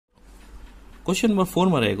Question number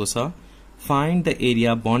 4 मा रहेको छ find the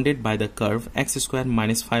area bounded by the curve x square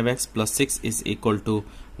minus 5x plus 6 is equal to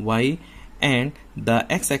y and the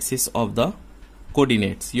x axis of the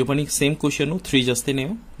coordinates. यो पनि same question हो 3 जस्तै नै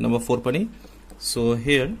हो नंबर 4 पनि. So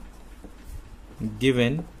here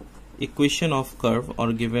given equation of curve or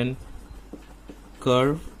given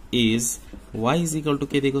curve is y is equal to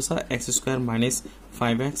के दिएको छ x square minus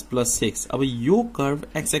 5x plus 6. अब यो कर्व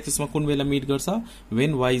x एक्सिस मा कुन बेला मिट गर्छ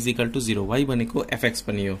when y is equal to 0. y भनेको fx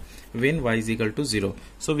पनि हो when y is equal to 0.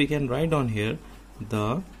 So we can write down here the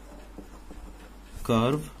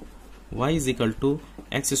curve y is equal to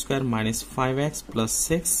x square minus 5x plus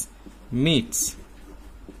 6 meets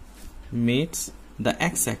the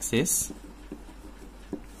x axis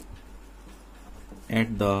at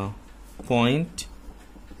the point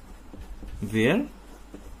where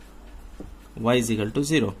y is equal to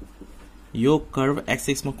 0. यो curve x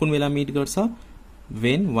axis मा कुन बेला meet गर्छ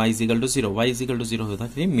when y is equal to 0. y is equal to 0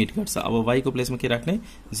 हुँदाखेरि meet गर्छ. अब y को प्लेसमा के राख्ने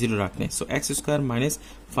 0 राख्ने. So x square minus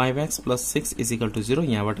 5x plus 6 is equal to 0.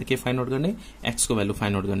 यहाँबाट के फाइन्ड आउट गर्ने x को भ्यालु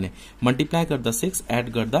फाइन्ड आउट गर्ने. मल्टिप्लाई गर्दा 6 एड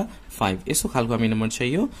गर्दा 5 यसो खालको हामी नम्बर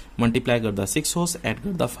चाहियो. मल्टिप्लाई गर्दा 6 होस् एड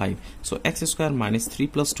गर्दा 5. So x square minus 3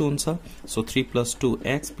 plus 2 हुन्छ. So 3 plus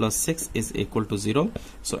 2x plus 6 is equal to 0.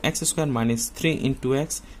 So x square minus 3 into x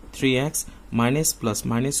 3x minus plus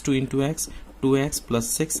minus 2 into x 2x plus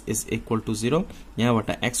 6 is equal to 0. यहाँबाट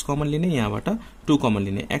x common लिने यहाँबाट 2 common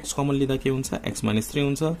लिने. x common लिँदा के हुन्छ x minus 3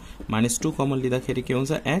 हुन्छ. minus 2 common लिँदाखेरि के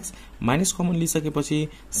हुन्छ x. Minus common लिइसकेपछि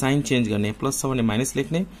sign change गर्ने. प्लस छ भने माइनस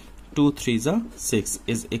लेख्ने. 2 3 जा 6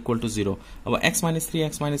 is equal to 0. अब x minus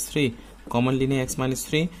 3 कमन लिने x minus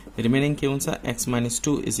 3 रिमेनिङ के हुन्छ x minus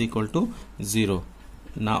 2 is equal to 0.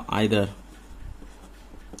 Now either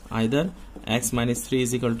x minus 3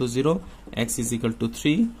 is equal to 0, x is equal to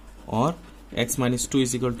 3 or x minus 2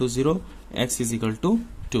 is equal to 0, x is equal to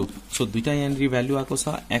 2. So दुईटा यहाँनिर value आएको छ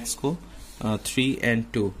x को 3 and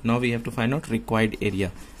 2. Now we have to find out required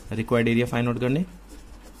area. Required area find out गर्ने.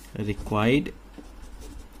 Required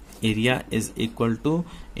area is equal to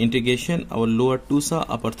integration our lower 2 छ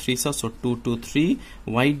upper 3 छ. So 2 to 3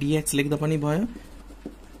 y dx लेख्दा पनि भयो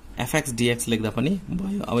fx dx लेख्दा पनि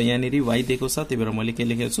भयो. अब यहाँनिर y दिएको छ त्यही भएर मैले के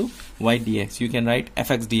लेखेको छु y dx. You can write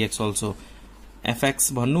fx dx also.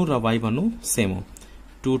 fx भन्नु र y भन्नु सेम हो.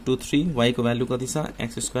 2 to 3 y को भ्यालु कति छ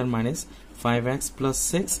x square minus 5x plus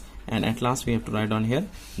 6 and at last we have to write down here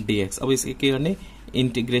dx. अब यसको के गर्ने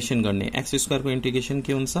इन्टिग्रेसन गर्ने. x स्क्वायर को इन्टिग्रेसन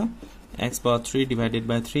के हुन्छ x power 3 divided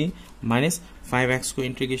by 3 minus 5x को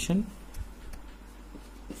integration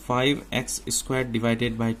 5x square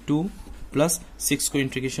divided by 2 plus 6 को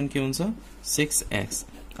इन्टिग्रेसन के हुन्छ 6x.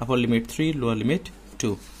 Upper limit 3 lower limit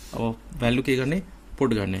 2. अब भ्यालु के गर्ने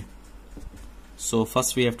पुट गर्ने. So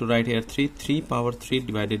first we have to write here 3 power 3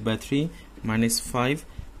 divided by 3 minus 5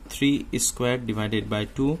 3 square divided by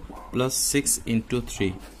 2 plus 6 into 3.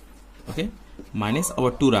 Okay, minus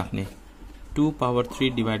our 2 राख्ने. 2 power 3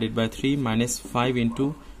 divided by 3 minus 5 into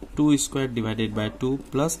 2 square divided by 2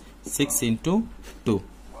 plus 6 into 2.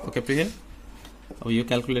 Okay, up to here. अब यो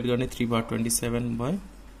calculate गर्ने 3 power 27 भयो.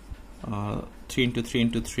 3 into 3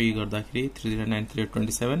 into 3 गर्दाखेरि 3 9 3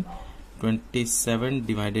 27 27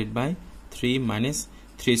 divided by 3 minus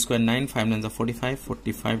 3 square 9 5 9 is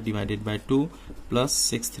 45 divided by 2 plus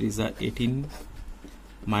 6 3 is 18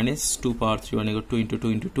 minus 2 power 3 भनेको 2 into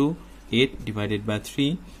 2 into 2 8 divided by 3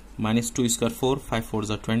 minus 2 square 4 5 4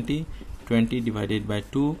 is 20 divided by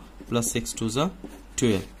 2 plus 6 2 is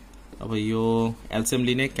 12. अब यो LCM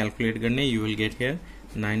लिने calculate गर्ने you will get here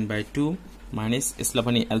 9 by 2 minus यसलाई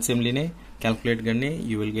पनि LCM लिने calculate गर्ने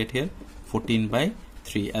you will get here 14 by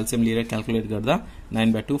 3. LCM लिएर क्याल्कुलेट गर्दा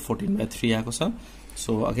 9 by 2 14 by 3 आएको छ.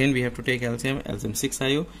 So again we have to take LCM 6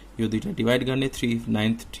 आयो. यो दुईटा डिवाइड गर्ने 3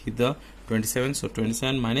 9 3 the 27. So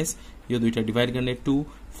 27 minus यो दुईटा डिवाइड गर्ने 2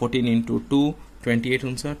 14 into 2 28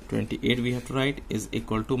 हुन्छ. 28 we have to write is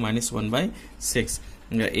equal to minus 1 by 6.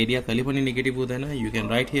 Area कहिले पनि नेगेटिभ हुँदैन. You can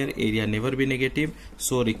write here area never be negative.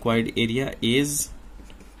 So required area is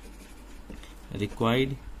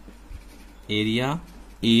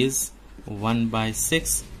 1 by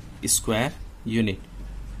 6 square unit.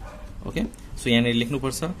 Okay, so यहाँ लेख्नु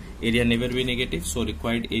पर्छ area never be negative, so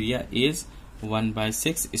required area is 1 by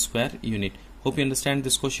 6 square unit. Hope you understand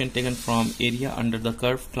this question taken from area under the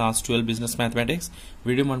curve class 12 business mathematics.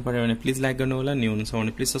 Video मन पर्यो भने please like गर्नु होला, new हुनुहुन्छ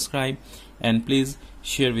भने please subscribe and please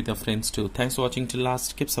share with your friends too. Thanks for watching till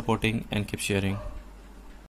last. Keep supporting and keep sharing.